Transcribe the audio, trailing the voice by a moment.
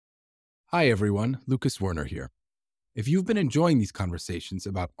Hi everyone, Lucas Werner here. If you've been enjoying these conversations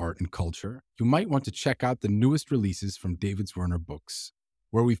about art and culture, you might want to check out the newest releases from David Werner Books,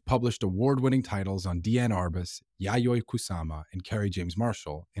 where we've published award-winning titles on Deanne Arbus, Yayoi Kusama, and Kerry James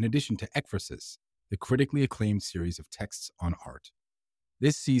Marshall, in addition to Ekphrasis, the critically acclaimed series of texts on art.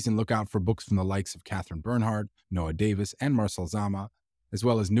 This season, look out for books from the likes of Catherine Bernhard, Noah Davis, and Marcel Zama, as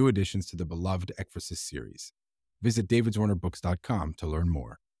well as new additions to the beloved Ekphrasis series. Visit davidswernerbooks.com to learn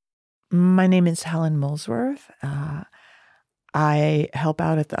more. My name is Helen Molesworth. I help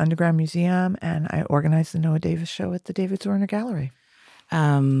out at the Underground Museum, and I organize the Noah Davis show at the David Werner Gallery.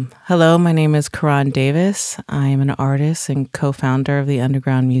 Hello, my name is Karon Davis. I am an artist and co-founder of the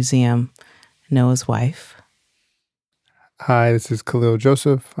Underground Museum, Noah's wife. Hi, this is Kahlil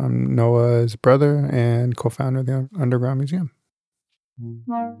Joseph. I'm Noah's brother and co-founder of the Underground Museum.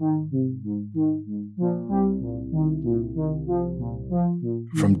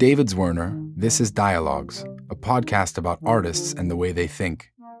 From David Werner, this is Dialogues, a podcast about artists and the way they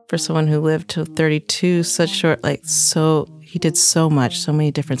think. For someone who lived till 32, he did so much, so many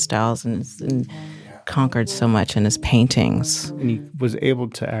different styles and conquered so much in his paintings. And he was able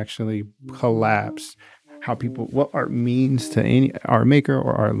to actually collapse what art means to any art maker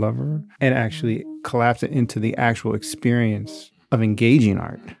or art lover, and actually collapse it into the actual experience of engaging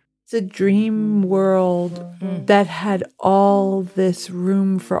art. It's a dream world that had all this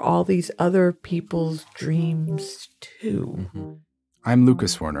room for all these other people's dreams too. I'm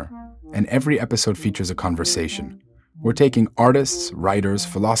Lucas Werner, and every episode features a conversation. We're taking artists, writers,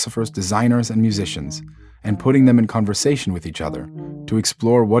 philosophers, designers, and musicians, and putting them in conversation with each other to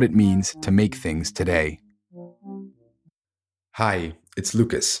explore what it means to make things today. Hi, it's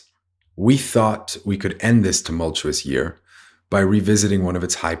Lucas. We thought we could end this tumultuous year by revisiting one of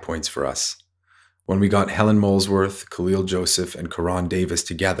its high points for us, when we got Helen Molesworth, Kahlil Joseph, and Karon Davis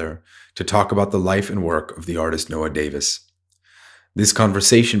together to talk about the life and work of the artist Noah Davis. This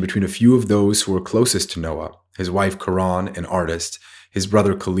conversation between a few of those who were closest to Noah, his wife Karon, an artist, his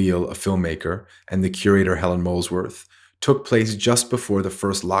brother Kahlil, a filmmaker, and the curator Helen Molesworth, took place just before the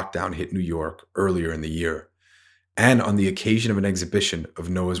first lockdown hit New York earlier in the year, and on the occasion of an exhibition of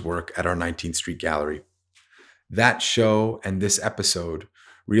Noah's work at our 19th Street Gallery. That show and this episode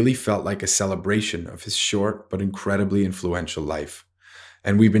really felt like a celebration of his short but incredibly influential life,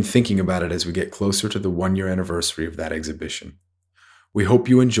 and we've been thinking about it as we get closer to the 1-year anniversary of that exhibition. We hope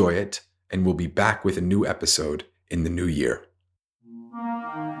you enjoy it, and we'll be back with a new episode in the new year.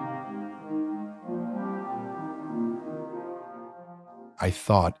 I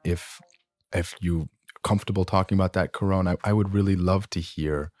thought if you're comfortable talking about that, Karon, I would really love to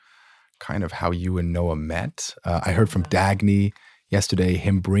hear kind of how you and Noah met. I heard from Dagny yesterday,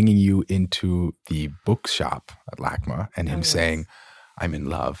 him bringing you into the bookshop at LACMA and him saying, "I'm in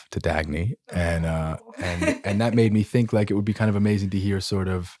love" to Dagny. And that made me think like it would be kind of amazing to hear sort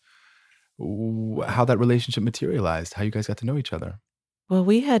of how that relationship materialized, how you guys got to know each other. Well,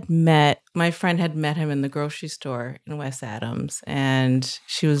 my friend had met him in the grocery store in West Adams, and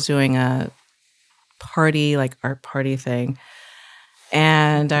she was doing a party, like art party thing.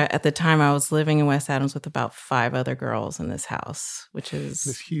 And at the time, I was living in West Adams with about 5 other girls in this house, which is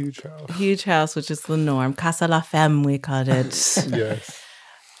This huge house. Huge house, which is the norm. Casa la Femme, we called it. Yes.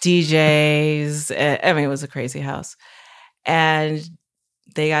 DJs. It was a crazy house. And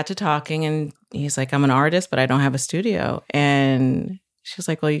they got to talking, and he's like, "I'm an artist, but I don't have a studio." And she was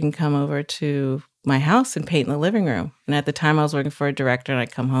like, "Well, you can come over to my house and paint in the living room." And at the time, I was working for a director, and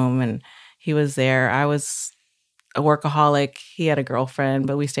I'd come home, and he was there. I was a workaholic. He had a girlfriend,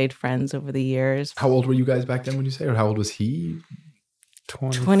 but we stayed friends over the years. How old were you guys back then when you say, or how old was he?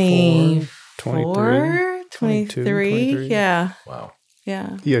 23. 23. Yeah. Wow.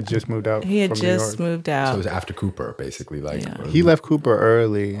 Yeah. He had just moved out. He had from just New York. moved out. So it was after Cooper, basically. Like Yeah. He left Cooper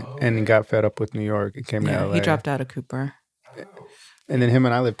early and got fed up with New York and came to LA. He dropped out of Cooper. And then him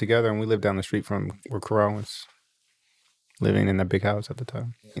and I lived together, and we lived down the street from where Karon was living in that big house at the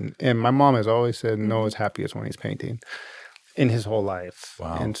time. And my mom has always said Noah's happiest when he's painting in his whole life.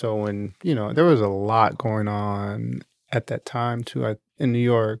 Wow. And so when, there was a lot going on at that time too. In New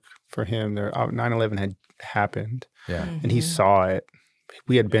York for him, 9/11 had happened. Yeah. And he saw it.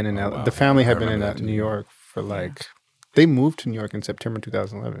 We had been in wow. the family had I been in remember that New too. York for they moved to New York in September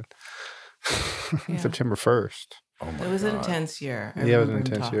 2011. Yeah. September 1st. Oh my It was an God. intense year. I Yeah, it was remember an him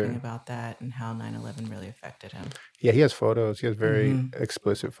intense talking year. about that and how 9/11 really affected him. Yeah, he has photos. He has very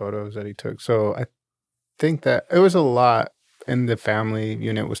explicit photos that he took. So I think that it was a lot, and the family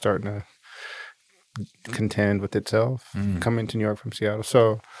unit was starting to contend with itself, coming to New York from Seattle.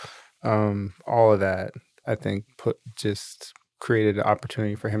 So all of that, I think, created an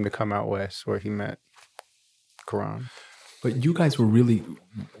opportunity for him to come out west where he met Karon. But you guys were really,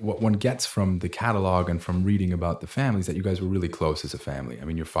 what one gets from the catalog and from reading about the families, that you guys were really close as a family. I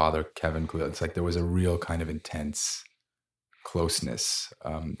mean, your father, Kevin, Kahlil, it's like there was a real kind of intense closeness.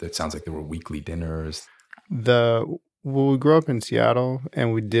 That sounds like there were weekly dinners. We grew up in Seattle,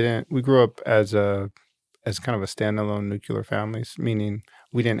 and we grew up as kind of a standalone nuclear family, meaning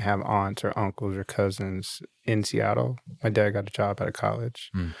we didn't have aunts or uncles or cousins in Seattle. My dad got a job at a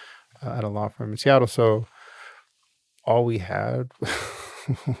college at a law firm in Seattle, so all we had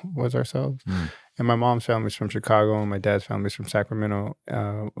was ourselves. And my mom's family's from Chicago, and my dad's family's from Sacramento.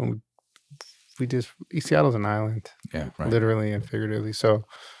 Seattle's an island, literally and figuratively. So,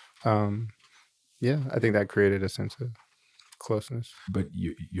 I think that created a sense of closeness. But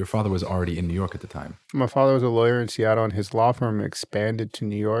your father was already in New York at the time. My father was a lawyer in Seattle, and his law firm expanded to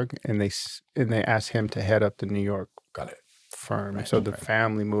New York, and they asked him to head up the New York firm. Right, so the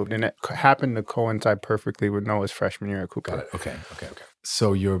family moved, and it happened to coincide perfectly with Noah's freshman year at Cooper. Got it. Okay.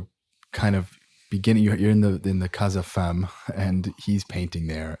 So you're kind of beginning. You're in the Casa Femme, and he's painting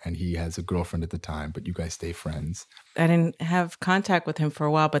there, and he has a girlfriend at the time. But you guys stay friends. I didn't have contact with him for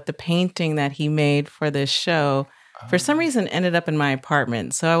a while, but the painting that he made for this show, for some reason, ended up in my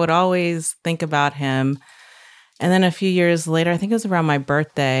apartment. So I would always think about him. And then a few years later, I think it was around my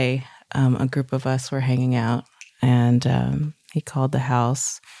birthday, a group of us were hanging out, and he called the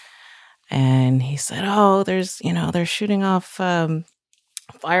house, and he said, "Oh, they're shooting off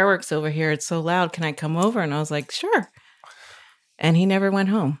fireworks over here. It's so loud. Can I come over?" And I was like, "Sure." And he never went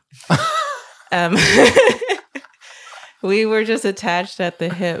home. We were just attached at the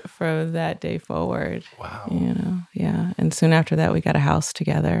hip from that day forward. Wow. Yeah. And soon after that, we got a house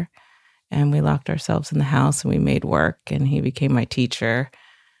together, and we locked ourselves in the house, and we made work, and he became my teacher.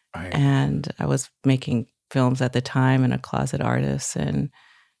 Right. And I was making films at the time and a closet artist, and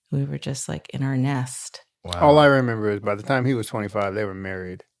we were just like in our nest. Wow. All I remember is by the time he was 25, they were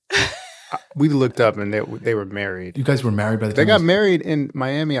married. We looked up and they were married. You guys were married by the time they got married in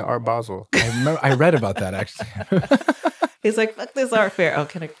Miami at Art Basel. I read about that actually. He's like, "Fuck this art fair." Oh,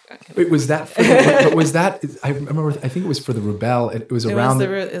 can I? Wait, was that? But was that? I remember. I think it was for the Rebel. It was around.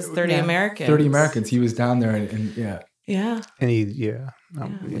 It was 30 Americans. 30 Americans. He was down there, and yeah. Yeah. And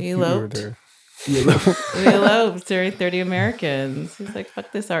we eloped. We eloped during 30 Americans. He's like,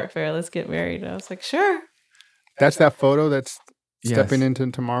 "Fuck this art fair. Let's get married." And I was like, "Sure." That's that photo that's stepping into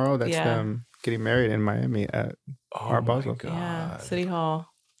tomorrow. That's them getting married in Miami at Art Basel. Yeah, City Hall.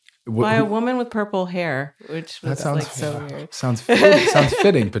 By a woman with purple hair, which was so weird. Sounds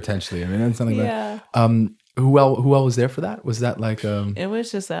fitting potentially. I mean, that's something that. Who all was there for that? Was that like? It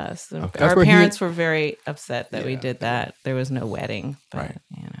was just us. Okay. Our parents were very upset that we did that. There was no wedding, but, right?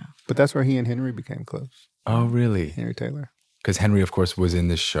 But that's where he and Henry became close. Oh, really? Henry Taylor. Because Henry, of course, was in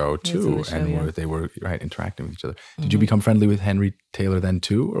this show too, they were interacting with each other. Did you become friendly with Henry Taylor then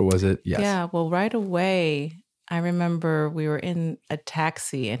too, or was it? Yes. Yeah. Well, right away. I remember we were in a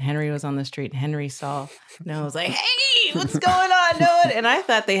taxi and Henry was on the street, and Henry saw Noah, was like, "Hey, what's going on, Noah?" And I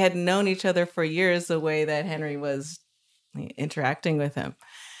thought they had known each other for years, the way that Henry was interacting with him.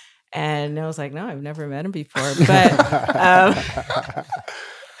 And Noah was like, "No, I've never met him before." But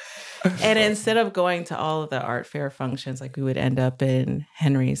and instead of going to all of the art fair functions, like we would end up in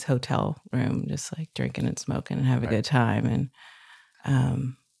Henry's hotel room, just like drinking and smoking and have a good time. And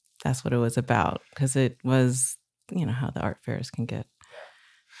that's what it was about, because it was, how the art fairs can get.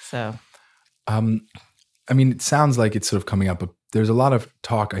 So, I mean, it sounds like it's sort of coming up, but there's a lot of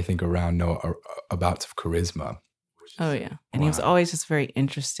talk, I think, around Noah about charisma. Oh, yeah. And he was always just very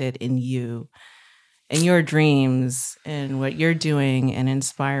interested in you and your dreams and what you're doing and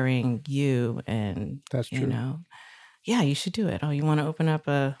inspiring you. And, that's true. Yeah, you should do it. Oh, you want to open up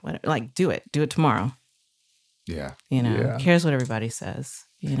do it tomorrow. Yeah. Who cares what everybody says,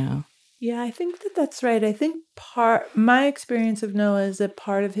 Yeah, I think that's right. I think my experience of Noah is that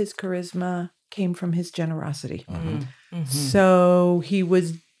part of his charisma came from his generosity. Mm-hmm. Mm-hmm. So he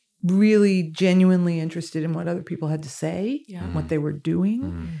was really genuinely interested in what other people had to say, what they were doing.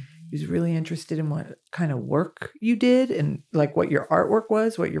 Mm-hmm. He was really interested in what kind of work you did and like what your artwork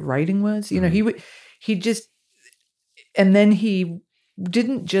was, what your writing was. He just, and then he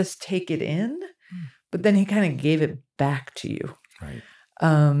didn't just take it in, but then he kind of gave it back to you. Right.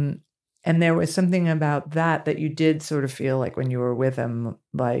 And there was something about that you did sort of feel like when you were with him,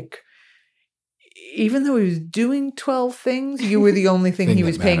 like, even though he was doing 12 things, you were the only thing he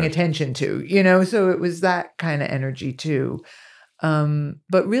was paying attention to, so it was that kind of energy too.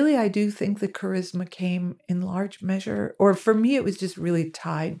 But really, I do think the charisma came in large measure, or for me, it was just really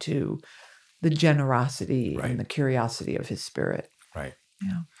tied to the generosity and the curiosity of his spirit. Right.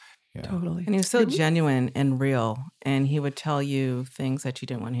 Yeah, totally. And he was so genuine and real, and he would tell you things that you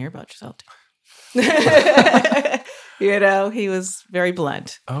didn't want to hear about yourself. He was very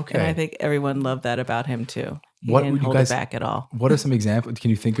blunt. Okay. And I think everyone loved that about him too. He didn't hold it back at all. What are some examples?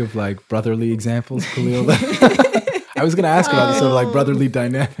 Can you think of like brotherly examples, Kahlil? I was going to ask about this sort of like brotherly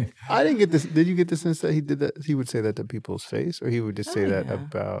dynamic. I didn't get this. Did you get the sense that he did that? He would say that to people's face, or he would just say that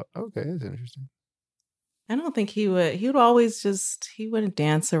about, okay, that's interesting. I don't think he would. He would always he wouldn't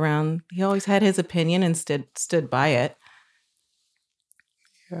dance around. He always had his opinion and stood by it.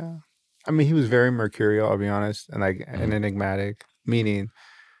 Yeah. I mean, he was very mercurial, I'll be honest, and like and enigmatic, meaning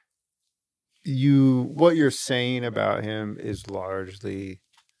what you're saying about him is largely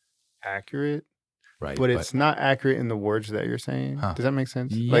accurate. Right. But it's not accurate in the words that you're saying. Huh. Does that make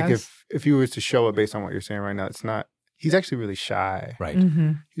sense? Yes. Like if you was to show it based on what you're saying right now, it's not. He's actually really shy. Right.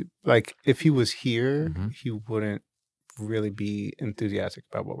 Like if he was here, he wouldn't really be enthusiastic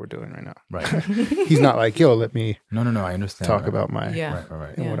about what we're doing right now. Right. He's not like, yo, let me. No, I understand. Talk about my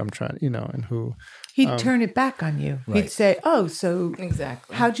right. And what I'm trying, and who. He'd turn it back on you. Right. He'd say, "Oh, so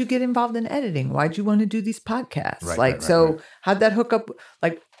exactly. How'd you get involved in editing? Why'd you want to do these podcasts? Right, how'd that hook up?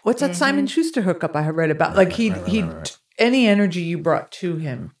 Like, what's that Simon Schuster hookup I read about? Like, any energy you brought to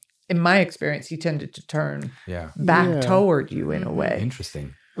him, in my experience, he tended to turn back toward you in a way.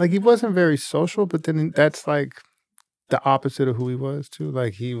 Interesting. Like he wasn't very social, but then that's like the opposite of who he was too.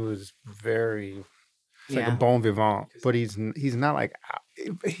 Like he was very like a bon vivant, but he's not like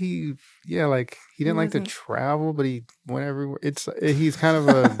he didn't like to travel, but he went everywhere. He's kind of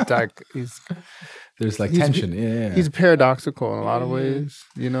a there's like tension. Yeah. He's paradoxical in a lot of ways,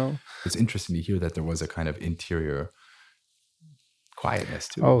 It's interesting to hear that there was a kind of interior quietness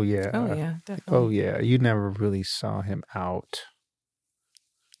too. Oh yeah. Definitely. Oh yeah. You never really saw him out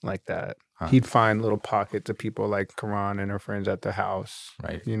like that. He'd find little pockets of people like Karon and her friends at the house,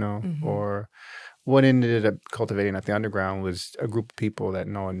 right? Or what ended up cultivating at the underground was a group of people that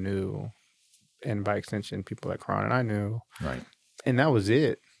no one knew, and by extension, people that Karon and I knew, right? And that was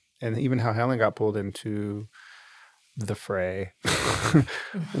it. And even how Helen got pulled into the fray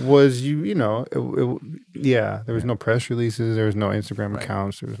was there was no press releases, there was no Instagram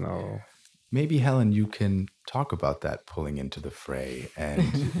accounts, there was no. Maybe, Helen, you can talk about that pulling into the fray. And,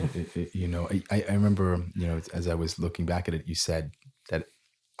 I remember, as I was looking back at it, you said that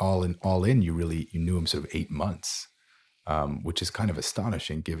all in, you knew him sort of 8 months, which is kind of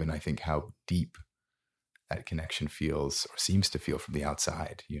astonishing given, I think, how deep that connection feels or seems to feel from the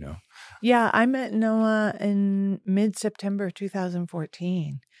outside, Yeah, I met Noah in mid-September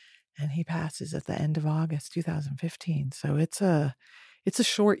 2014, and he passes at the end of August 2015. So it's a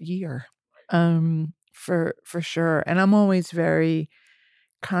short year. For sure. And I'm always very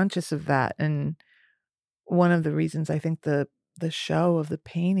conscious of that. And one of the reasons I think the show of the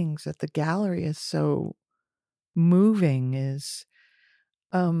paintings at the gallery is so moving is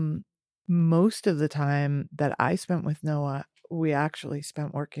most of the time that I spent with Noah, we actually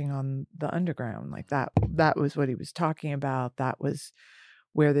spent working on the underground. Like that was what he was talking about. That was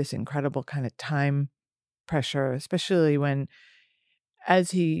where this incredible kind of time pressure, especially when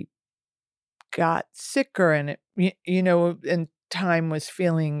as he got sicker and and time was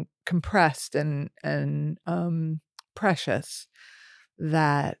feeling compressed and precious,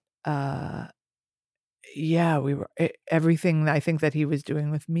 that we were everything I think that he was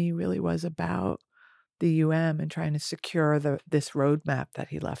doing with me really was about the UM and trying to secure this roadmap that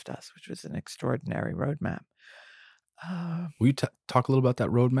he left us, which was an extraordinary roadmap. Will you talk a little about that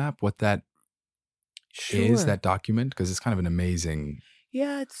roadmap, what that is, that document? Because it's kind of an amazing.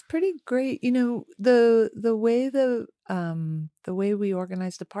 Yeah, it's pretty great. The way we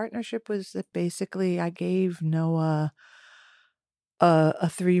organized the partnership was that basically I gave Noah a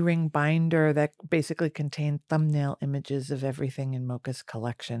 3-ring binder that basically contained thumbnail images of everything in Mocha's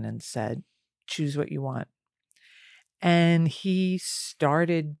collection and said, choose what you want. And he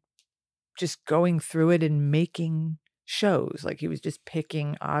started just going through it and making shows. Like he was just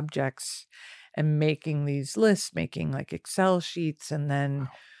picking objects and making these lists, making like Excel sheets. And then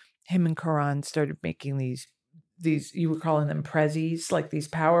him and Karon started making these, you were calling them prezzies, like these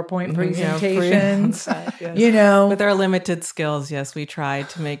PowerPoint presentations, yes. With our limited skills, yes, we tried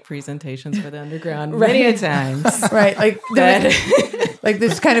to make presentations for the underground many times. Right. Like, like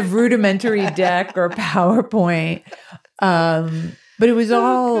this kind of rudimentary deck or PowerPoint. But it was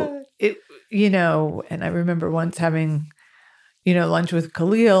all, and I remember once having, lunch with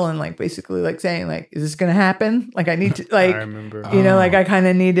Kahlil and like basically like saying like, is this going to happen? Like I need to like, I remember. Like I kind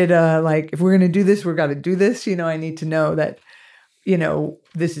of needed if we're going to do this, we're got to do this. I need to know that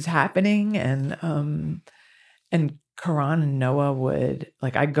this is happening. And Karon and Noah would,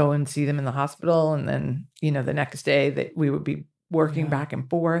 like, I'd go and see them in the hospital. And then, the next day that we would be working back and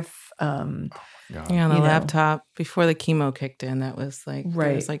forth. On the laptop before the chemo kicked in. That was like,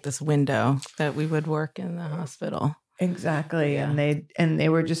 there was like this window that we would work in the hospital. Exactly. Yeah. And they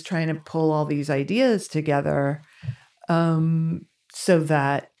were just trying to pull all these ideas together so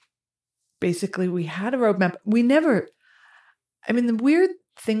that basically we had a roadmap. The weird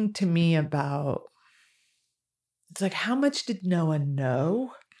thing to me about, it's like, how much did Noah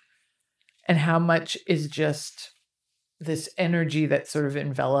know? And how much is just this energy that sort of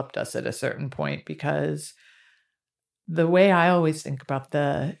enveloped us at a certain point? Because the way I always think about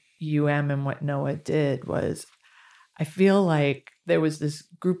the and what Noah did was, I feel like there was this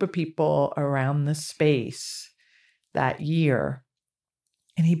group of people around the space that year,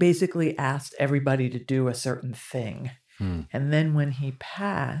 and he basically asked everybody to do a certain thing. And then when he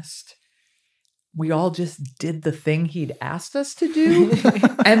passed, we all just did the thing he'd asked us to do.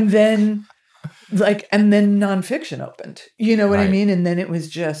 and then nonfiction opened, you know what I mean? And then it was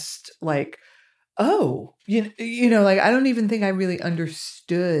just like, oh, I don't even think I really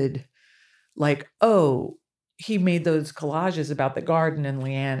understood, like, oh, he made those collages about the garden and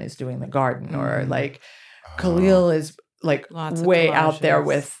Leanne is doing the garden, or like Kahlil is like way out there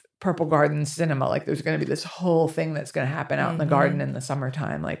with Purple Garden Cinema. Like, there's going to be this whole thing that's going to happen out in the garden in the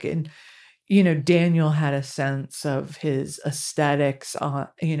summertime. Like, Daniel had a sense of his aesthetics,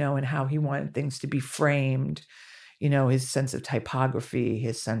 and how he wanted things to be framed, his sense of typography,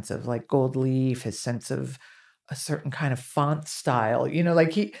 his sense of like gold leaf, his sense of a certain kind of font style,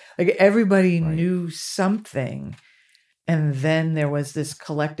 everybody knew something. And then there was this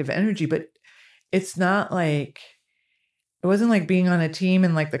collective energy, but it's not like, it wasn't like being on a team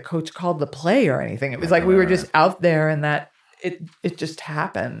and like the coach called the play or anything. It was like we were just out there, and that it just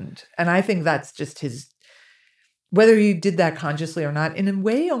happened. And I think that's just whether he did that consciously or not, in a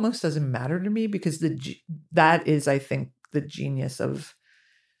way almost doesn't matter to me, because that is, I think, the genius of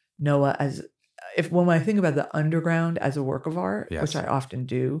Noah when I think about the underground as a work of art, which I often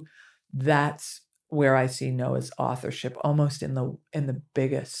do, that's where I see Noah's authorship almost in the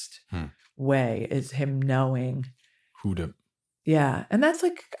biggest way, is him knowing who to. Yeah. And that's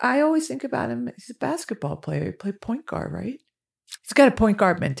like, I always think about him, he's a basketball player. He played point guard, right? He's got a point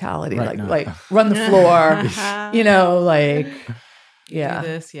guard mentality, like run the floor, do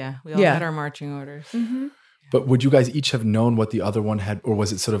this. Yeah. We all had our marching orders. Mm-hmm. But would you guys each have known what the other one had, or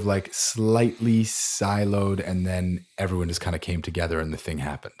was it sort of like slightly siloed and then everyone just kind of came together and the thing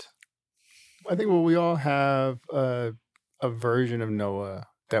happened? I think we all have a version of Noah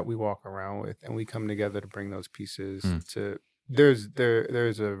that we walk around with, and we come together to bring those pieces to. There's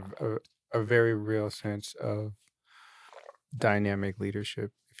a very real sense of dynamic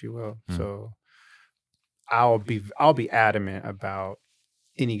leadership, if you will. So I'll be adamant about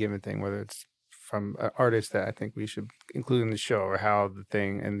any given thing, whether it's from an artist that I think we should include in the show, or how the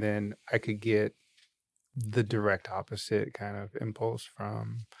thing, and then I could get the direct opposite kind of impulse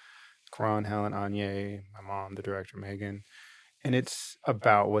from Karon, Helen, Anya, my mom, the director, Megan. And it's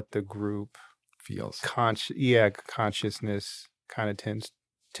about what the group feels. Consciousness kind of tends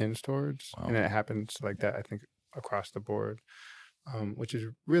towards. Wow. And it happens like that, I think, across the board, which is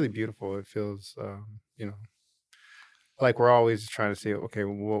really beautiful. It feels, like we're always trying to say, okay,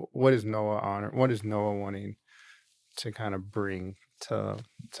 what is Noah what is Noah wanting to kind of bring to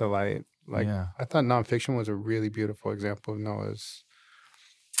light? Like, I thought nonfiction was a really beautiful example of Noah's,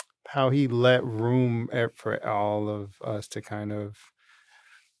 how he let room for all of us to kind of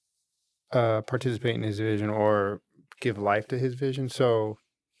participate in his vision or give life to his vision. So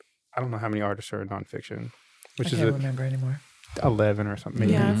I don't know how many artists are in nonfiction, I can't remember anymore. 11 or something.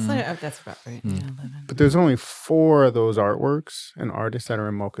 Maybe. Yeah, it's like, that's about right. Yeah, 11. But there's only 4 of those artworks and artists that are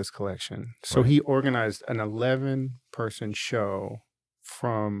in Mocha's collection. So he organized an 11-person show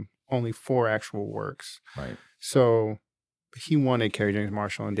from only 4 actual works. Right. So he wanted Kerry James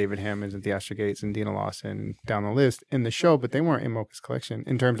Marshall and David Hammonds and Theaster Gates and Dina Lawson down the list in the show, but they weren't in Mocha's collection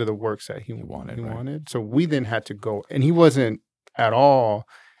in terms of the works that he wanted. So we then had to go, and he wasn't at all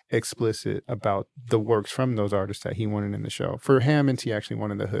explicit about the works from those artists that he wanted in the show. For Hammonds, he actually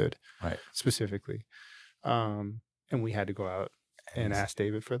wanted the hood, specifically. And we had to go out and ask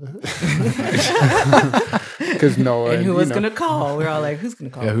David for the hood. Because Noah. And who was going to call? We were all like, who's going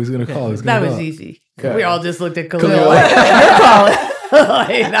to call? Yeah, who's going to call? That was easy. Yeah. We all just looked at Kahlil like, you're calling.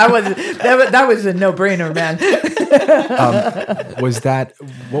 That was a no-brainer, man.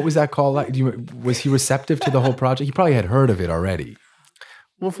 What was that call like? Was he receptive to the whole project? He probably had heard of it already.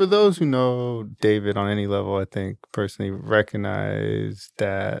 Well, for those who know David on any level, I think personally recognize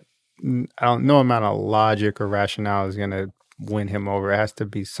that no amount of logic or rationale is going to win him over. It has to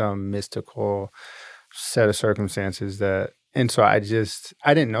be some mystical set of circumstances and so I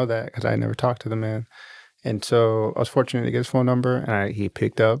didn't know that because I never talked to the man. And so I was fortunate to get his phone number, and he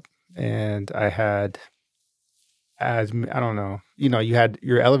picked up, and I had, I don't know, you had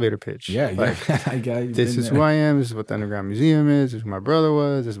your elevator pitch. Yeah. This is who I am. This is what the Underground Museum is. This is who my brother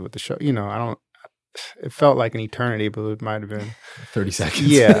was. This is what the show, it felt like an eternity, but it might have been 30 seconds.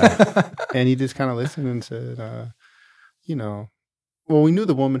 Yeah. And he just kind of listened and said, well, we knew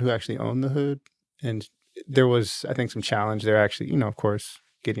the woman who actually owned the hood, and there was, I think, some challenge there actually, of course,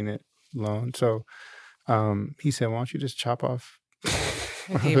 getting it loaned. So he said, why don't you just chop off?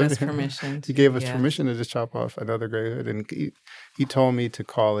 He gave us permission. He gave us permission to just chop off another gray hood. And he told me to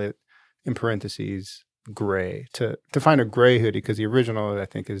call it, in parentheses, gray, to find a gray hoodie, because the original, I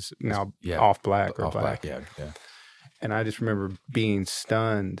think, is now off black or black. Yeah. And I just remember being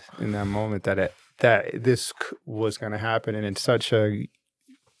stunned in that moment that this was going to happen, and in such a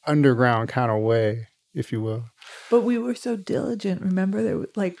underground kind of way, if you will. But we were so diligent. Remember, there was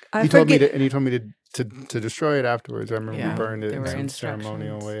he told me to destroy it afterwards. I remember we burned it in some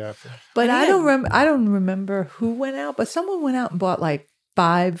ceremonial way after. But I don't remember who went out, but someone went out and bought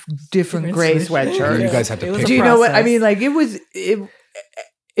 5 different gray sweatshirts. You guys had to pick. Do you know what I mean?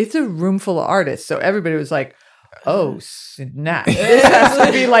 It's a room full of artists, so everybody was like, oh snap! This has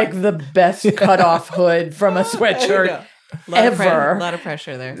to be the best cutoff hood from a sweatshirt ever. A lot of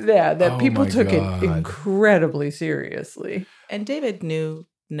pressure there. Yeah, that people took it incredibly seriously. And David knew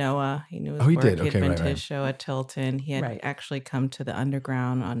Noah. He knew his he work. did. He Okay, had been to his show at Tilton. He had actually come to the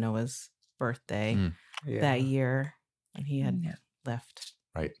Underground on Noah's birthday that year, and he had left.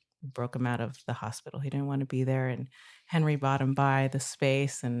 Right. Broke him out of the hospital. He didn't want to be there, and Henry bought him by the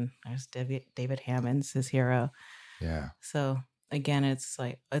space, and there's David Hammond's his hero. Yeah. So again, it's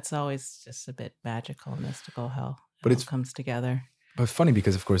always just a bit magical, mystical how it all comes together. But funny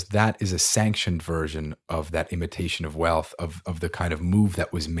because, of course, that is a sanctioned version of that imitation of wealth of the kind of move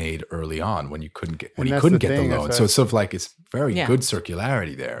that was made early on when he couldn't get the loan. So it's sort of it's very good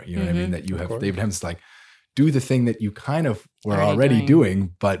circularity there. You know what I mean? That you have David Hammond's do the thing that you kind of were already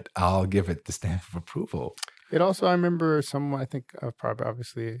doing, but I'll give it the stamp of approval. It also, I remember someone, I think probably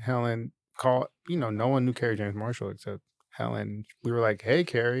obviously Helen called, no one knew Carrie James Marshall except Helen. We were like, hey,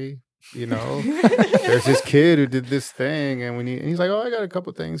 Carrie, there's this kid who did this thing and he's like, oh, I got a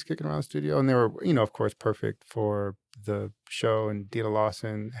couple things kicking around the studio. And they were, of course, perfect for the show. And Dina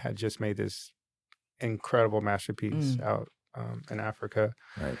Lawson had just made this incredible masterpiece out in Africa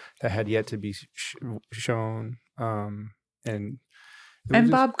that had yet to be shown. And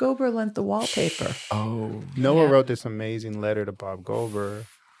Bob Gober lent the wallpaper. Oh, Noah wrote this amazing letter to Bob Gober.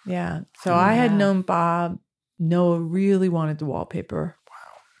 Yeah. So I had known Bob. Noah really wanted the wallpaper.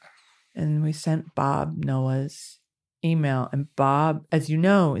 Wow. And we sent Bob Noah's email. And Bob, as you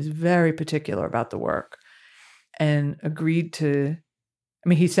know, is very particular about the work and agreed to,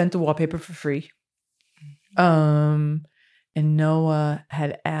 he sent the wallpaper for free. And Noah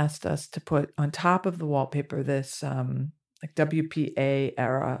had asked us to put on top of the wallpaper this WPA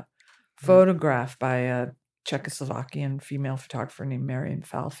era photograph by a Czechoslovakian female photographer named Marian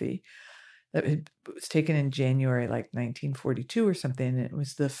Falfi that was taken in January 1942 or something. And it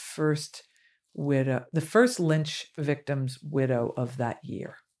was the first lynch victim's widow of that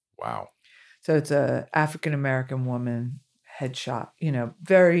year. Wow. So it's a African-American woman headshot,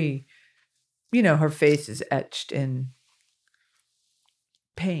 very, her face is etched in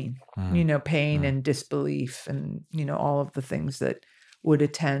pain, pain and disbelief and, all of the things that would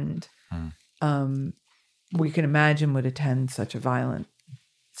attend, we can imagine would attend such a violent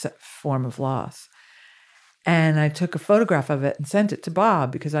form of loss. And I took a photograph of it and sent it to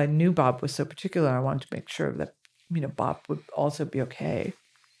Bob because I knew Bob was so particular. I wanted to make sure that, Bob would also be okay.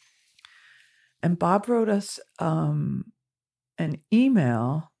 And Bob wrote us an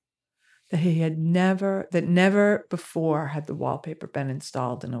email that he had never before had the wallpaper been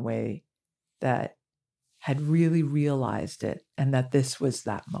installed in a way that had really realized it, and that this was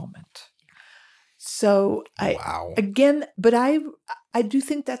that moment. So I do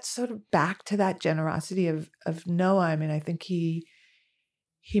think that's sort of back to that generosity of Noah. I think he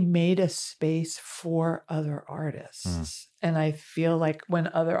made a space for other artists. And I feel like when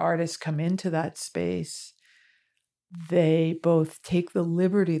other artists come into that space, they both take the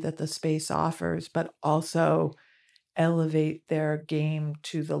liberty that the space offers, but also elevate their game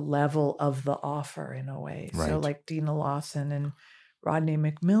to the level of the offer in a way. Right. So like Dina Lawson and Rodney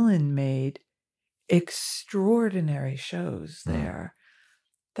McMillan made extraordinary shows there.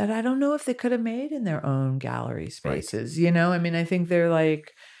 that I don't know if they could have made in their own gallery spaces. Right. You know, I mean, I think they're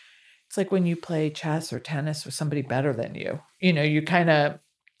like, it's like when you play chess or tennis with somebody better than you. You know,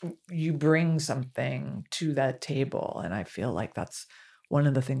 you bring something to that table. And I feel like that's one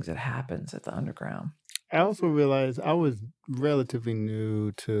of the things that happens at the Underground. I also realized I was relatively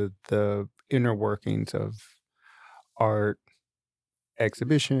new to the inner workings of art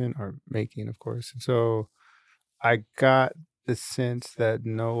exhibition or making, of course. And so I got the sense that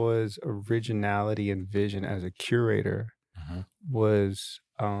Noah's originality and vision as a curator was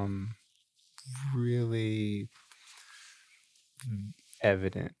really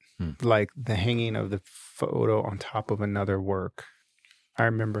evident. Like the hanging of the photo on top of another work. I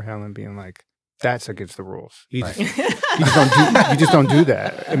remember Helen being like, that's against the rules. You just don't do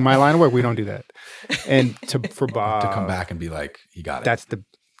that. In my line of work, we don't do that. And for Bob to come back and be like, he got it.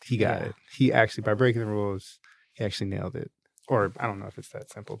 He got it. He actually, by breaking the rules, he actually nailed it. Or I don't know if it's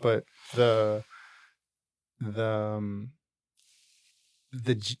that simple, but the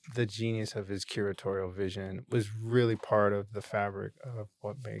genius of his curatorial vision was really part of the fabric of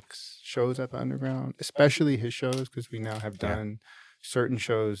what makes shows at the Underground, especially his shows, because we now have done certain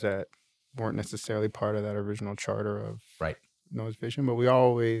shows that weren't necessarily part of that original charter of Noah's vision, but we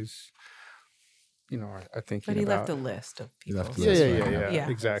always, are thinking about. But he left a list of people. Yeah,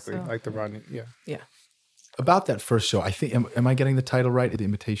 exactly. So, like the Rodney, yeah. About that first show, I think, am I getting the title right? The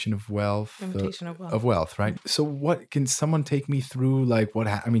Imitation of Wealth? Imitation of Wealth, right? So what, can someone take me through, like,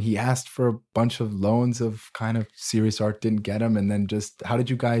 he asked for a bunch of loans of kind of serious art, didn't get them, and then just, how did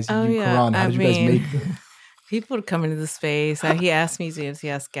you guys, Karon, how did you guys make them? People would come into the space. He asked museums, he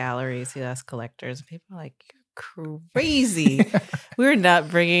asked galleries, he asked collectors, and people are like, you're crazy. We're not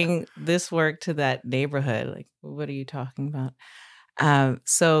bringing this work to that neighborhood. Like, what are you talking about?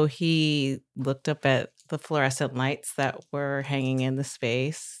 So he looked up at the fluorescent lights that were hanging in the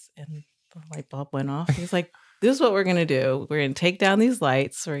space, and the light bulb went off. He's like, this is what we're going to do. We're going to take down these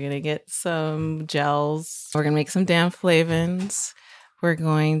lights. We're going to get some gels. We're going to make some damn flavins. He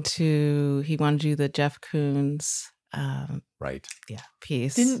wanted to do the Jeff Koons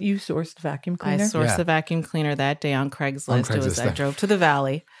piece. Didn't you source the vacuum cleaner? I sourced the vacuum cleaner that day on Craigslist. I drove to the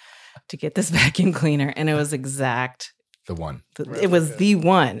Valley to get this vacuum cleaner, and it was exact. The one. It was the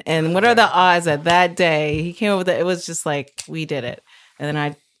one. And what are the odds that day he came up with it? It was just like, we did it. And then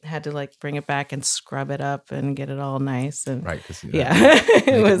I had to like bring it back and scrub it up and get it all nice. And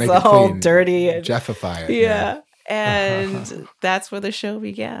it was all clean, dirty. And Jeffify it. Yeah. And that's where the show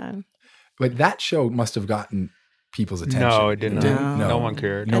began. But that show must have gotten people's attention. No, it didn't. No one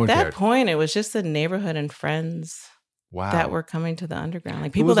cared. At that point, it was just the neighborhood and friends that were coming to the Underground.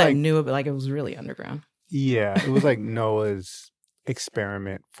 Like people that knew it, but like it was really underground. Yeah, it was like Noah's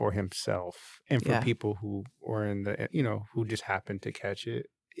experiment for himself and for people who were in the, who just happened to catch it.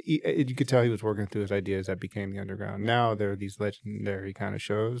 You could tell he was working through his ideas that became the Underground. Now there are these legendary kind of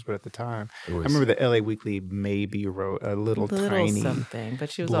shows, but at the time, I remember the LA Weekly maybe wrote a little tiny something, but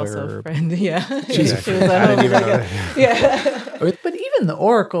she was blurb. Also a friend. Yeah, she was I didn't even know that. Yeah. But even the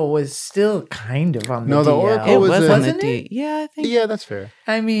Oracle was still kind of on the DL. The Oracle wasn't it? Yeah, I think. Yeah, that's fair.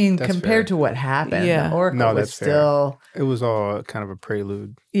 I mean, compared to what happened, the Oracle was still. It was all kind of a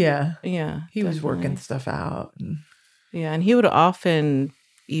prelude. Yeah, he was working stuff out. Yeah, and he would often.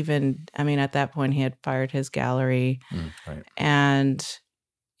 At that point, he had fired his gallery, and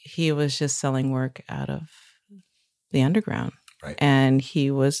he was just selling work out of the Underground. Right. And he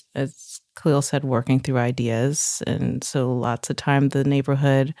was, as Kahlil said, working through ideas. And so lots of time, the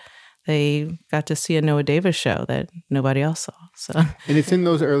neighborhood, they got to see a Noah Davis show that nobody else saw. So, and it's in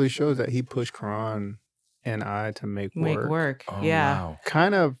those early shows that he pushed Karon and I to make work. Oh, yeah. Wow.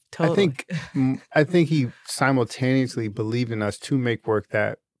 Kind of, totally. I think he simultaneously believed in us to make work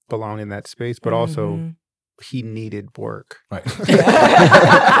that belonged in that space, but also he needed work. Right. He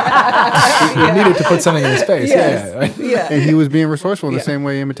needed to put something in his face. Yes. Yeah. And he was being resourceful in the same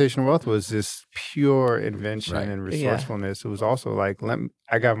way Imitation of Wealth was this pure invention and resourcefulness. It was also like,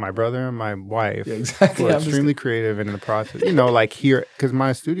 I got my brother and my wife who were extremely creative and in the process, like here, because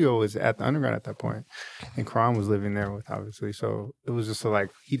my studio was at the Underground at that point, and Karon was living there with, obviously. So it was just like,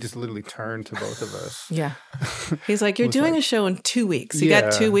 he just literally turned to both of us. Yeah. He's like, you're doing a show in 2 weeks. You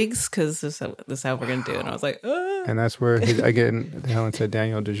got 2 weeks because this is how we're going to do it. And I was like, And that's where, again, Helen said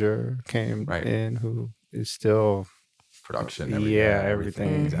Daniel DeJure came in, who is still... production,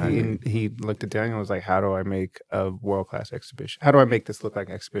 everything. Exactly. He looked at Daniel and was like, how do I make a world-class exhibition? How do I make this look like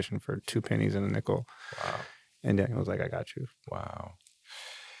an exhibition for 2 pennies and a nickel? Wow. And Daniel was like, I got you. Wow.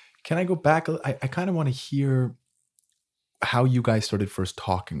 Can I go back? I kind of want to hear how you guys started first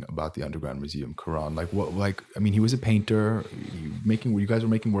talking about the Underground Museum, Karon. He was a painter. You guys were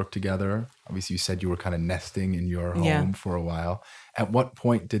making work together. Obviously, you said you were kind of nesting in your home for a while. At what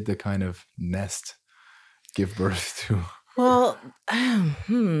point did the kind of nest give birth to? Well,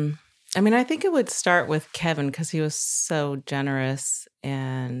 I think it would start with Kevin because he was so generous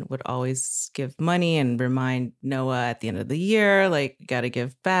and would always give money and remind Noah at the end of the year, like, you got to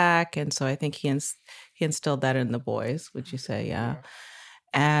give back. And so I think he instilled that in the boys, would you say? Yeah.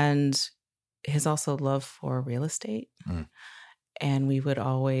 And his also love for real estate. Mm. And we would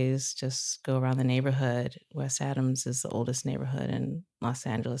always just go around the neighborhood. West Adams is the oldest neighborhood in Los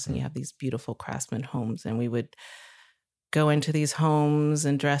Angeles. And you have these beautiful craftsman homes. And we would go into these homes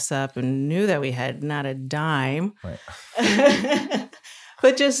and dress up and knew that we had not a dime, right.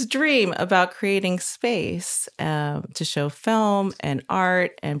 But just dream about creating space to show film and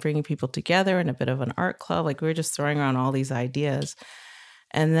art and bringing people together in a bit of an art club. Like, we were just throwing around all these ideas.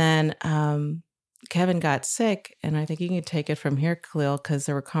 And then Kevin got sick, and I think you can take it from here, Kahlil, because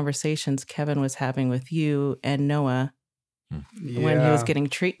there were conversations Kevin was having with you and Noah when he was getting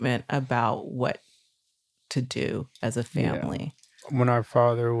treatment about what to do as a family. Yeah. When our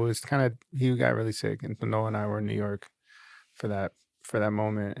father was he got really sick, and Noah and I were in New York for that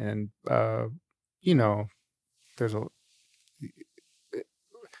moment, and there's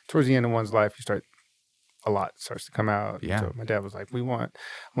towards the end of one's life, a lot starts to come out. Yeah. So my dad was like, I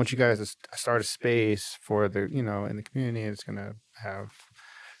want you guys to start a space for the in the community. It's gonna have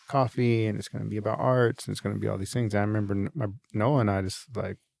coffee, and it's gonna be about arts, and it's gonna be all these things. And I remember Noah and I just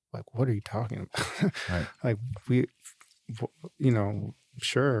like, what are you talking about? Right. Like, we,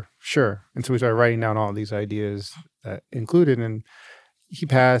 sure. And so we started writing down all these ideas that included, and he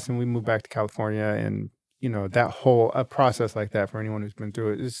passed, and we moved back to California. And, that whole process like that, for anyone who's been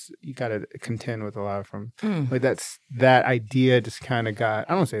through it, is, you got to contend with a lot from, that idea just kind of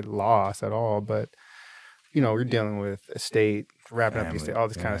got, I don't say lost at all, but, we're dealing with estate, wrapping up the estate, all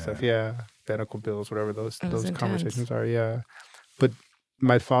this kind of stuff. Yeah. Medical bills, whatever those conversations are. Yeah. But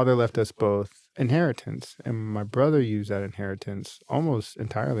my father left us both inheritance, and my brother used that inheritance almost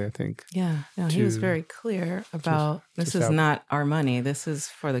entirely, I think. Yeah. No, he was very clear about this is not our money. This is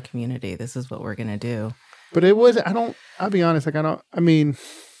for the community. This is what we're going to do. But it was, I'll be honest, I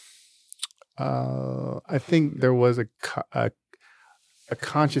think there was a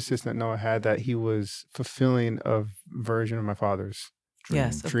consciousness that Noah had that he was fulfilling a version of my father's dream.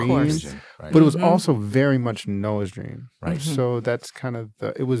 Yes, of course. Right. But it was also very much Noah's dream. Right. Mm-hmm. So that's kind of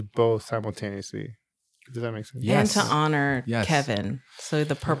it was both simultaneously. Does that make sense? Yes. And to honor Kevin. So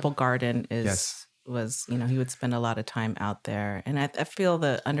the Purple Garden was, he would spend a lot of time out there. And I feel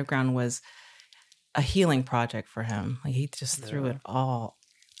the Underground was a healing project for him. Like, he just threw it all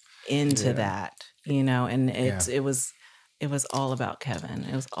into that, and it was all about Kevin.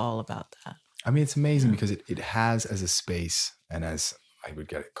 It was all about that. It's amazing because it has, as a space and as I would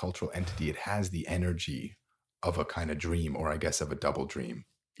get a cultural entity, it has the energy of a kind of dream, or I guess of a double dream.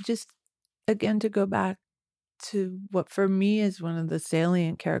 Just again, to go back to what for me is one of the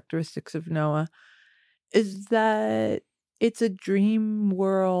salient characteristics of Noah, is that it's a dream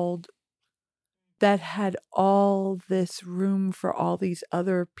world that had all this room for all these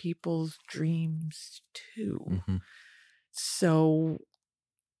other people's dreams too. Mm-hmm. So,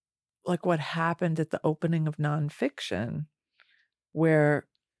 like, what happened at the opening of Nonfiction, where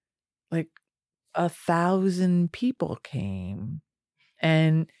like 1,000 people came,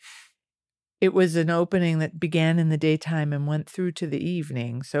 and it was an opening that began in the daytime and went through to the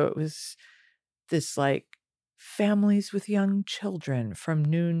evening. So it was this like families with young children from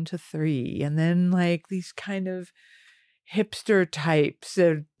noon to 3, and then like these kind of hipster types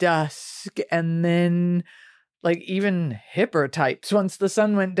at dusk, and then like even hipper types once the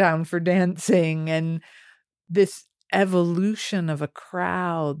sun went down for dancing, and this evolution of a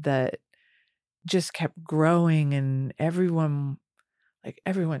crowd that just kept growing, and everyone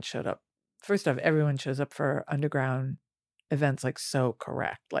showed up. First off, everyone shows up for Underground events like so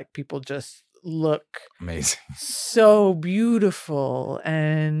correct. Like, people just look amazing, so beautiful.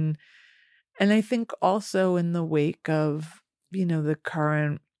 And I think also in the wake of, the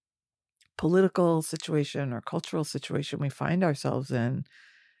current political situation or cultural situation we find ourselves in,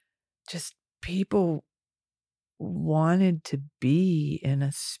 just people wanted to be in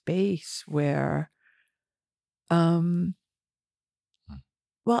a space where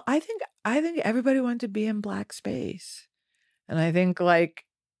well, I think everybody wanted to be in Black space. And I think like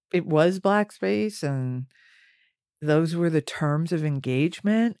it was Black space, and those were the terms of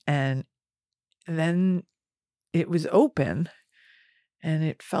engagement, and then it was open. And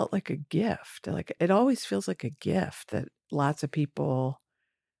it felt like a gift. Like it always feels like a gift that lots of people,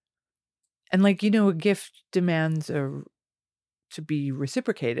 and like, a gift demands to be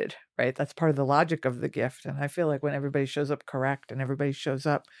reciprocated, right? That's part of the logic of the gift. And I feel like when everybody shows up correct and everybody shows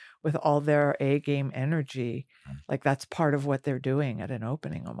up with all their A game energy, like that's part of what they're doing at an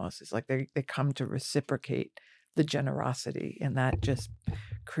opening almost. It's like they come to reciprocate the generosity, and that just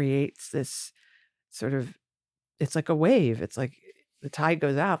creates this sort of, it's like a wave. It's like the tide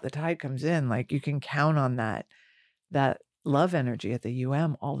goes out, the tide comes in. Like you can count on that love energy at the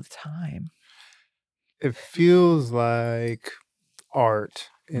UM all the time. It feels like art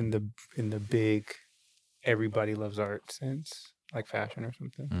in the big everybody loves art sense, like fashion or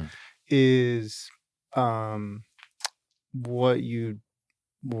something, is what you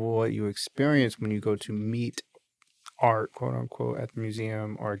experience when you go to meet art, quote unquote, at the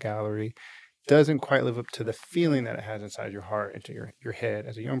museum or a gallery doesn't quite live up to the feeling that it has inside your heart, into your head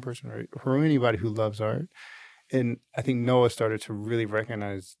as a young person or anybody who loves art. And I think Noah started to really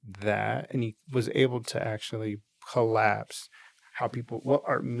recognize that, and he was able to actually collapse what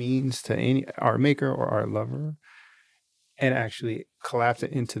art means to any art maker or art lover, and actually collapse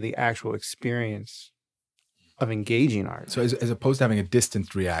it into the actual experience of engaging art. So as opposed to having a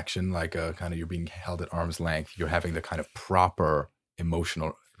distant reaction, like a kind of you're being held at arm's length, you're having the kind of proper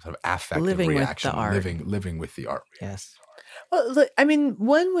emotional sort of affective reaction, living with the art. Yes. Well, look, I mean,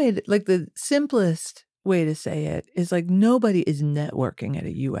 one way, like the simplest way to say it is like nobody is networking at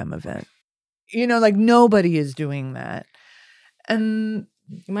a UM event. Like nobody is doing that. And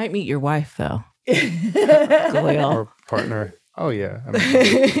you might meet your wife though. Or partner. Oh yeah,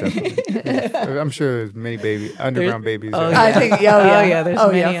 definitely. I'm sure there's many underground babies. Oh, yeah. I think.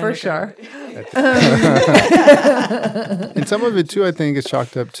 There's many for sure. And some of it too, I think, is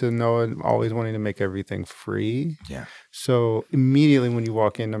chalked up to Noah always wanting to make everything free. Yeah. So immediately when you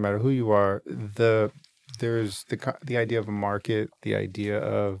walk in, no matter who you are, there's the idea of a market, the idea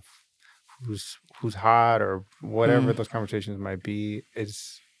of who's hot or whatever those conversations might be.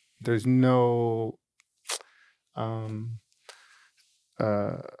 There's no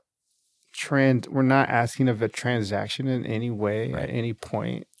trend. We're not asking of a transaction in any way at any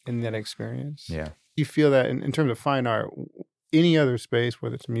point in that experience. Yeah. You feel that in terms of fine art, any other space,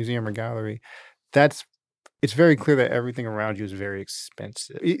 whether it's a museum or gallery, it's very clear that everything around you is very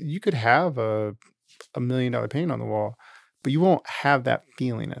expensive. You could have a $1 million painting on the wall, but you won't have that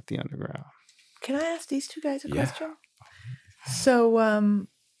feeling at the underground. Can I ask these two guys a question? So,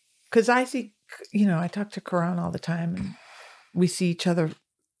 because I see, I talk to Karon all the time, and we see each other,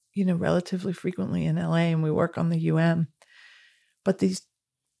 relatively frequently in LA, and we work on the UM. But these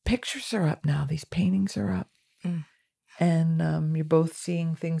pictures are up now. These paintings are up. And you're both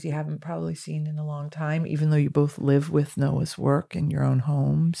seeing things you haven't probably seen in a long time, even though you both live with Noah's work in your own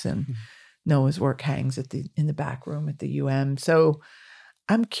homes, and Noah's work hangs in the back room at the UM. So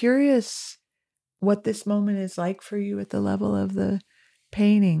I'm curious what this moment is like for you at the level of the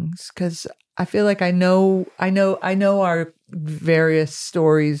paintings, because I feel like I know our various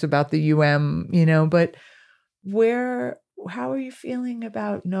stories about the UM, but how are you feeling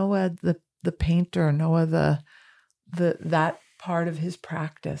about Noah the painter, Noah that part of his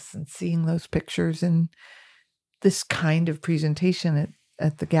practice, and seeing those pictures and this kind of presentation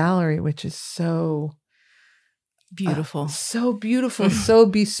at the gallery, which is so beautiful, so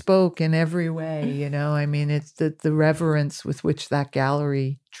bespoke in every way. I mean, it's the reverence with which that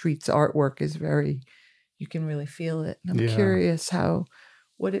gallery treats artwork is you can really feel it. And I'm curious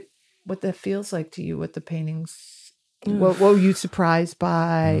what that feels like to you, what the paintings, what were you surprised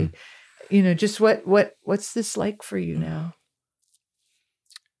by? Just what's this like for you now?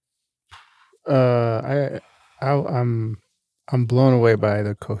 I'm blown away by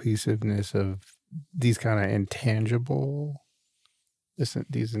the cohesiveness of these kind of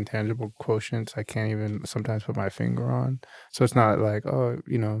these intangible quotients I can't even sometimes put my finger on. So it's not like,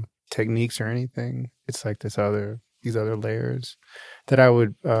 techniques or anything. It's like these other layers that I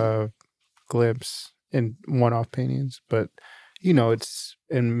would glimpse in one-off paintings. But, it's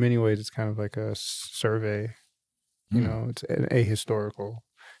in many ways, it's kind of like a survey. It's ahistorical.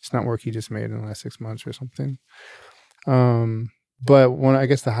 It's not work he just made in the last 6 months or something. But when I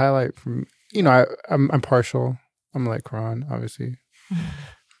guess the highlight from, I'm partial. I'm like Karon, obviously.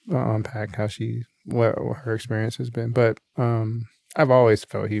 Unpack what her experience has been. But I've always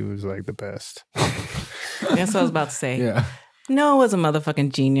felt he was like the best. That's what I was about to say. Yeah. Noah was a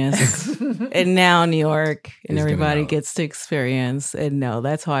motherfucking genius. And now New York and everybody gets to experience and know.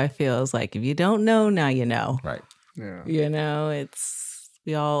 That's how I feel. It's like, if you don't know, now you know. Right. Yeah. It's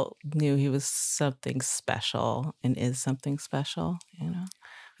we all knew he was something special and is something special,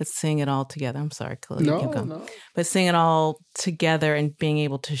 But seeing it all together, I'm sorry, Kahlil, you can come. No. But seeing it all together and being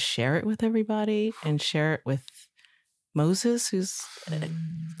able to share it with everybody and share it with Moses, who's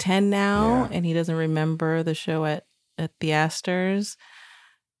 10 now, and he doesn't remember the show at the Astors,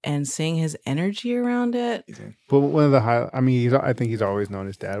 and seeing his energy around it. But one of the I think he's always known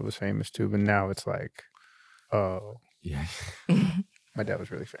his dad was famous too, but now it's like, oh, yeah, my dad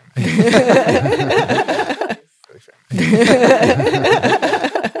was really famous.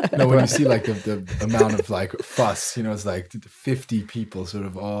 No, when you see like the amount of like fuss, it's like 50 people sort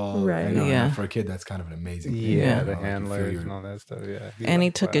of all right. For a kid, that's kind of an amazing thing. Yeah, the handlers and all that stuff. Yeah, and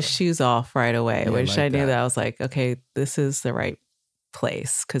he took his shoes off right away, which I knew that I was like, okay, this is the right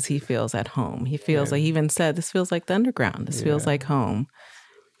place because he feels at home. He feels like he even said, this feels like the underground. This feels like home.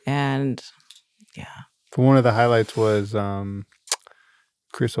 And But one of the highlights was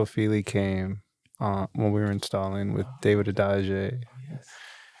Chris O'Feely came when we were installing with David Adage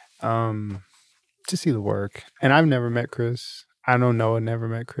to see the work. And I've never met Chris. I know Noah never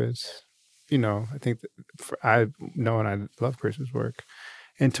met Chris. I think I know and I love Chris's work.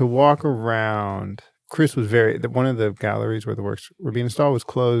 And to walk around, Chris was one of the galleries where the works were being installed was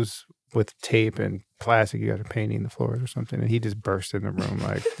closed with tape and plastic. You guys are painting the floors or something. And he just burst in the room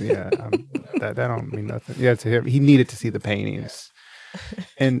like, that don't mean nothing. Yeah, to him, he needed to see the paintings.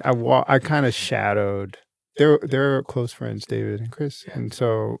 And I kind of shadowed. They're close friends, David and Chris, and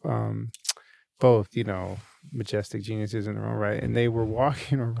so both majestic geniuses in their own right. And they were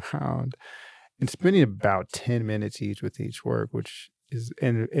walking around and spending about 10 minutes each with each work, which is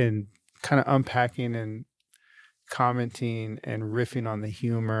and kind of unpacking and commenting and riffing on the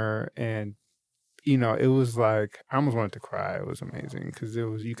humor. And it was like I almost wanted to cry. It was amazing because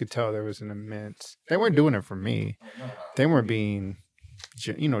you could tell there was an immense. They weren't doing it for me. They weren't being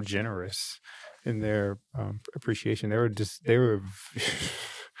generous in their appreciation. They were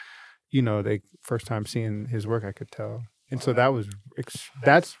they first time seeing his work, I could tell. And so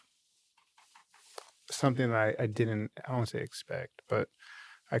that's something that I don't want to say expect, but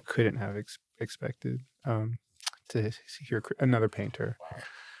I couldn't have expected to hear another painter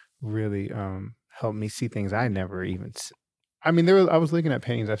really help me see things I never even I was looking at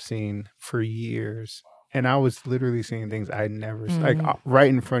paintings I've seen for years. And I was literally seeing things I never like right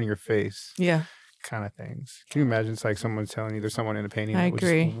in front of your face. Yeah. Kind of things. Can you imagine it's like someone telling you there's someone in a painting I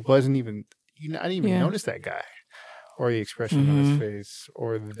agree. Wasn't even I didn't even notice that guy or the expression on his face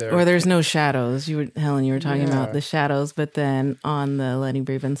or there's no shadows. Helen, you were talking about the shadows, but then on the Let Him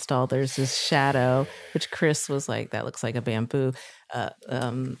Breathe install, there's this shadow, which Chris was like, that looks like a bamboo.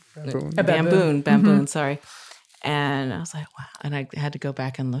 Bamboon, sorry. And I was like, wow. And I had to go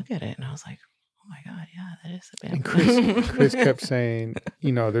back and look at it and I was like, oh my God, yeah, that is a bamboo. And Chris kept saying,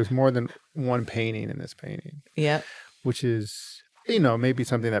 there's more than one painting in this painting. Yep. Which is, maybe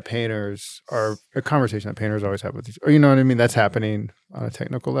something that painters are a conversation that painters always have with each other. You know what I mean? That's happening on a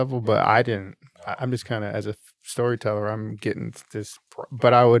technical level, but I'm just kind of, as a storyteller, I'm getting this,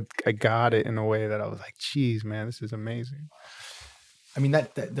 but I got it in a way that I was like, geez, man, this is amazing. I mean,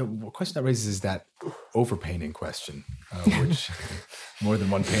 that the question that raises is that overpainting question, which more than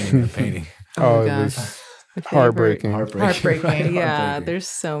one painting in a painting. Oh, it was heartbreaking. Yeah, there's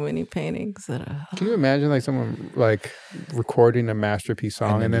so many paintings that. Can you imagine like someone like recording a masterpiece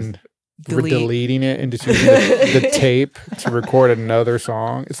song and then deleting it and just using the tape to record another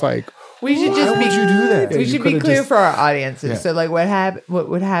song? It's like. We should just would you do that? We should be clear for our audiences. Yeah. So, like, what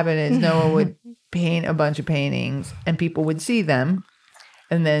would happen is Noah would paint a bunch of paintings, and people would see them,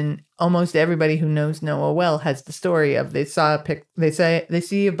 and then almost everybody who knows Noah well has the story of they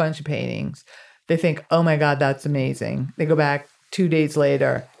see a bunch of paintings, they think, oh my God, that's amazing. They go back 2 days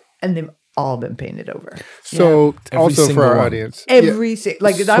later, and they've all been painted over. So, also for our audience,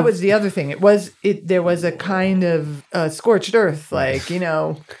 that was the other thing. There was a kind of scorched earth, like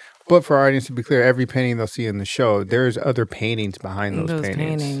But for our audience, to be clear, every painting they'll see in the show, there's other paintings behind those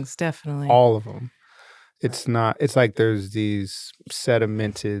paintings. Definitely. All of them. It's like there's these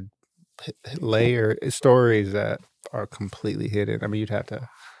sedimented layer stories that are completely hidden. I mean, you'd have to.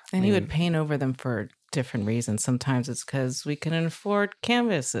 And he would paint over them for different reasons. Sometimes it's because we couldn't afford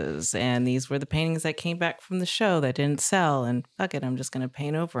canvases, and these were the paintings that came back from the show that didn't sell, and fuck it, I'm just going to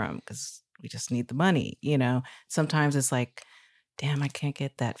paint over them because we just need the money, Sometimes it's like, damn, I can't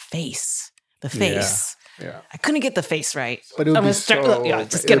get that face. The face. Yeah. I couldn't get the face right. But it would just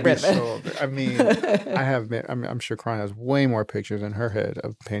get rid of it. I mean, I'm sure Karon has way more pictures in her head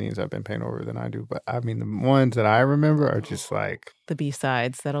of paintings I've been painting over than I do. But I mean, the ones that I remember are just like the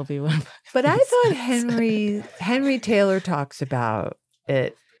B-sides. That'll be one. But I thought Henry Taylor talks about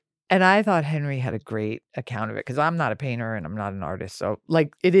And I thought Henry had a great account of it because I'm not a painter and I'm not an artist. So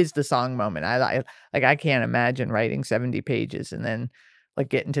like it is the song moment. I can't imagine writing 70 pages and then like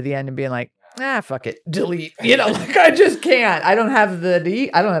getting to the end and being like, fuck it, delete. Like I just can't. I don't have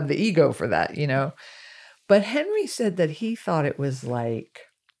the ego for that, But Henry said that he thought it was like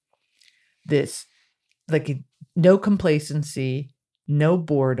this, like no complacency, no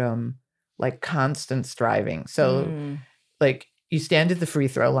boredom, like constant striving. So like you stand at the free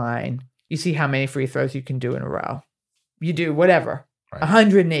throw line, you see how many free throws you can do in a row. You do whatever,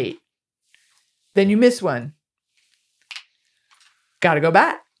 108. Then you miss one. Got to go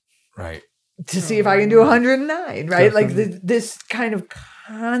back. Right. To see if I can do 109, right? Definitely. Like this kind of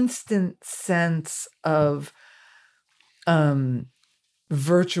constant sense of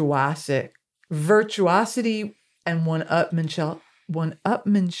virtuosity and one-upmanship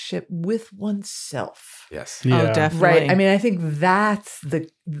with oneself. Yes. Yeah. Oh, definitely. Right. I mean, I think that's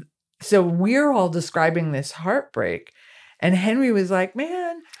so we're all describing this heartbreak. And Henry was like,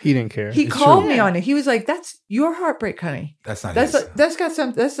 man. He didn't care. He called me on it. He was like, that's your heartbreak, honey. That's not his. His. That's got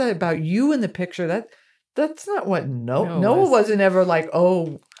some, that's not about you in the picture. That's not what Noah wasn't ever like,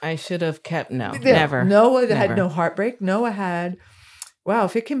 oh. I should have kept, never. Noah had no heartbreak. Noah had, wow,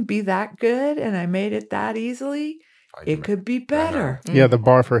 if it can be that good and I made it that easily, it could be better. Yeah, the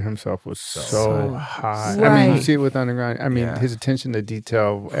bar for himself was so high. Right. I mean, you see it with Underground. I mean, his attention to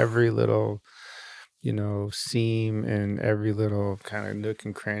detail, every little, seam and every little kind of nook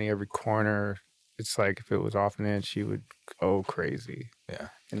and cranny, every corner. It's like if it was off an inch, she would go crazy. Yeah.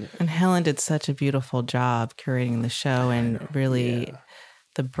 And Helen did such a beautiful job curating the show and really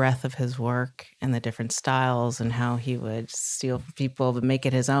the breadth of his work and the different styles and how he would steal from people but make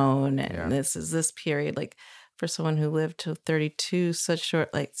it his own. And this period, like for someone who lived to 32, such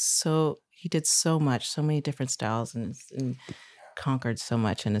short, he did so much, so many different styles and conquered so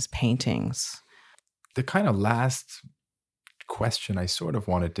much in his paintings. The kind of last question I sort of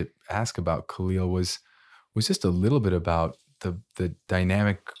wanted to ask about Kahlil was just a little bit about the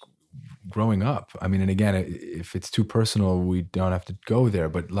dynamic growing up. I mean, and again, if it's too personal, we don't have to go there.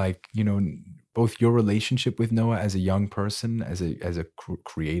 But both your relationship with Noah as a young person, as a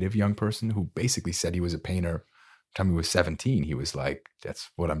creative young person who basically said he was a painter. The time he was 17, he was like, "That's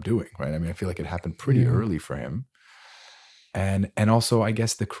what I'm doing." Right? I mean, I feel like it happened pretty early for him. And also, I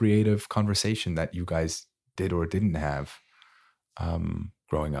guess the creative conversation that you guys did or didn't have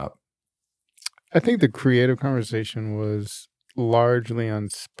growing up. I think the creative conversation was largely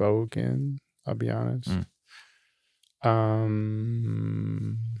unspoken, I'll be honest. I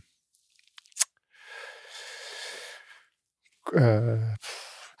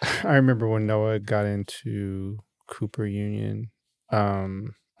remember when Noah got into Cooper Union,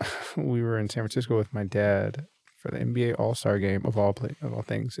 we were in San Francisco with my dad for the NBA All-Star game of all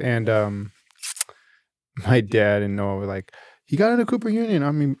things. And my dad and Noah were like, he got into Cooper Union.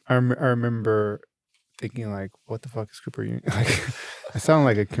 I mean, I remember thinking like, what the fuck is Cooper Union? Like, it sounded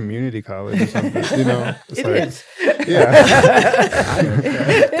like a community college or something, It's it like, is. Yeah.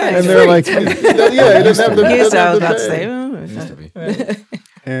 And they're like, it doesn't have the Used to be.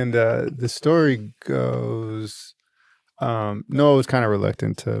 And the story goes, Noah was kind of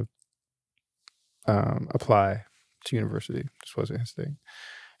reluctant to apply to university. This wasn't his thing.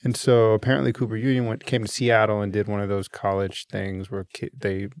 And so apparently Cooper Union came to Seattle and did one of those college things where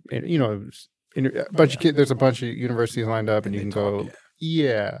there's a bunch of universities lined up and you can go.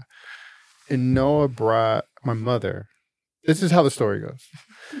 Yeah. And Noah brought my mother. This is how the story goes.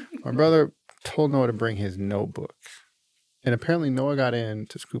 My brother told Noah to bring his notebook. And apparently Noah got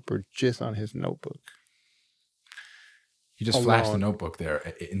into Cooper just on his notebook. You just flashed the notebook there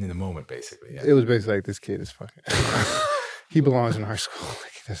in the moment, basically. Yeah. It was basically like, this kid is fucking... He belongs in our school.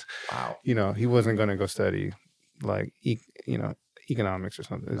 Wow. He wasn't going to go study like, economics or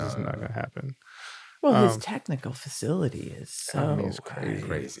something. This is not going to happen. Well, his technical facility is so it's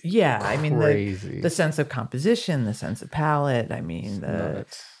crazy. Yeah, I mean crazy. The sense of composition, the sense of palette. I mean the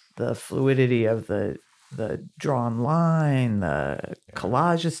fluidity of the drawn line, the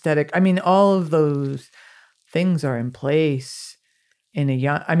collage aesthetic. I mean, all of those things are in place in a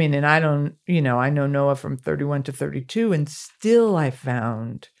young. I mean, and I don't. I know Noah from 31 to 32, and still I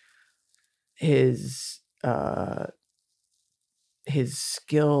found his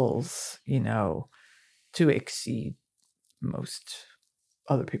skills, to exceed most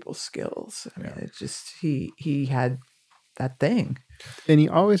other people's skills. I mean, it's just he had that thing. And he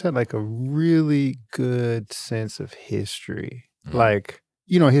always had like a really good sense of history. Mm. Like,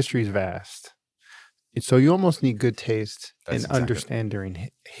 history is vast. So you almost need good taste That's in exactly. understanding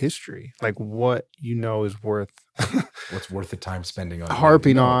history, like what is worth What's worth the time spending on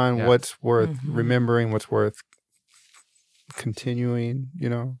harping on, Yeah. what's worth remembering, what's worth continuing,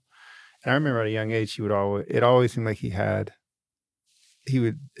 And I remember at a young age, it always seemed like it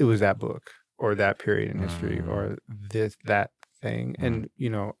was that book or that period in history or that thing. And,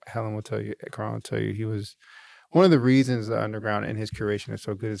 Helen will tell you, Karon will tell you, he was one of the reasons the Underground and his curation is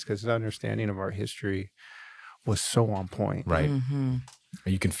so good is because his understanding of our history was so on point. Right.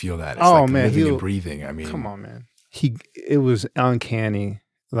 You can feel that. It's Oh, like man, living and breathing. I mean, come on, man. It was uncanny,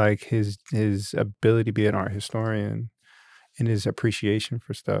 like his ability to be an art historian and his appreciation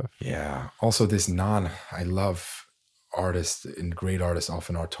for stuff. Yeah. Also, I love artists, and great artists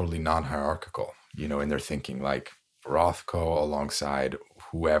often are totally non-hierarchical, in their thinking, like Rothko alongside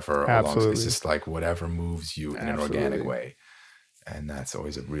whoever. Absolutely. It's just like whatever moves you in an organic way. And that's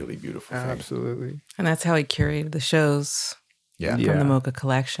always a really beautiful thing. Absolutely. And that's how he curated the shows Yeah. from the Mocha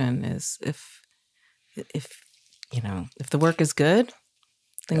collection is if the work is good,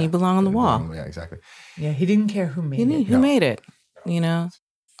 then you belong on the wall. Yeah, exactly. Yeah, he didn't care who made it. Who made it,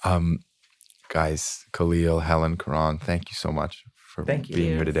 Guys, Kahlil, Helen, Karon, thank you so much for being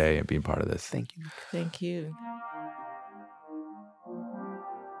here today and being part of this. Thank you. Thank you.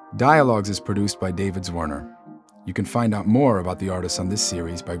 Dialogues is produced by David Zwerner. You can find out more about the artists on this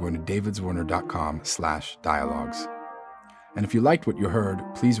series by going to davidzwerner.com/dialogues. And if you liked what you heard,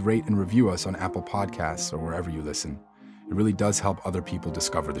 please rate and review us on Apple Podcasts or wherever you listen. It really does help other people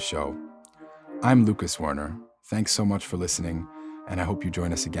discover the show. I'm Lucas Werner. Thanks so much for listening, and I hope you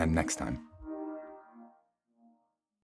join us again next time.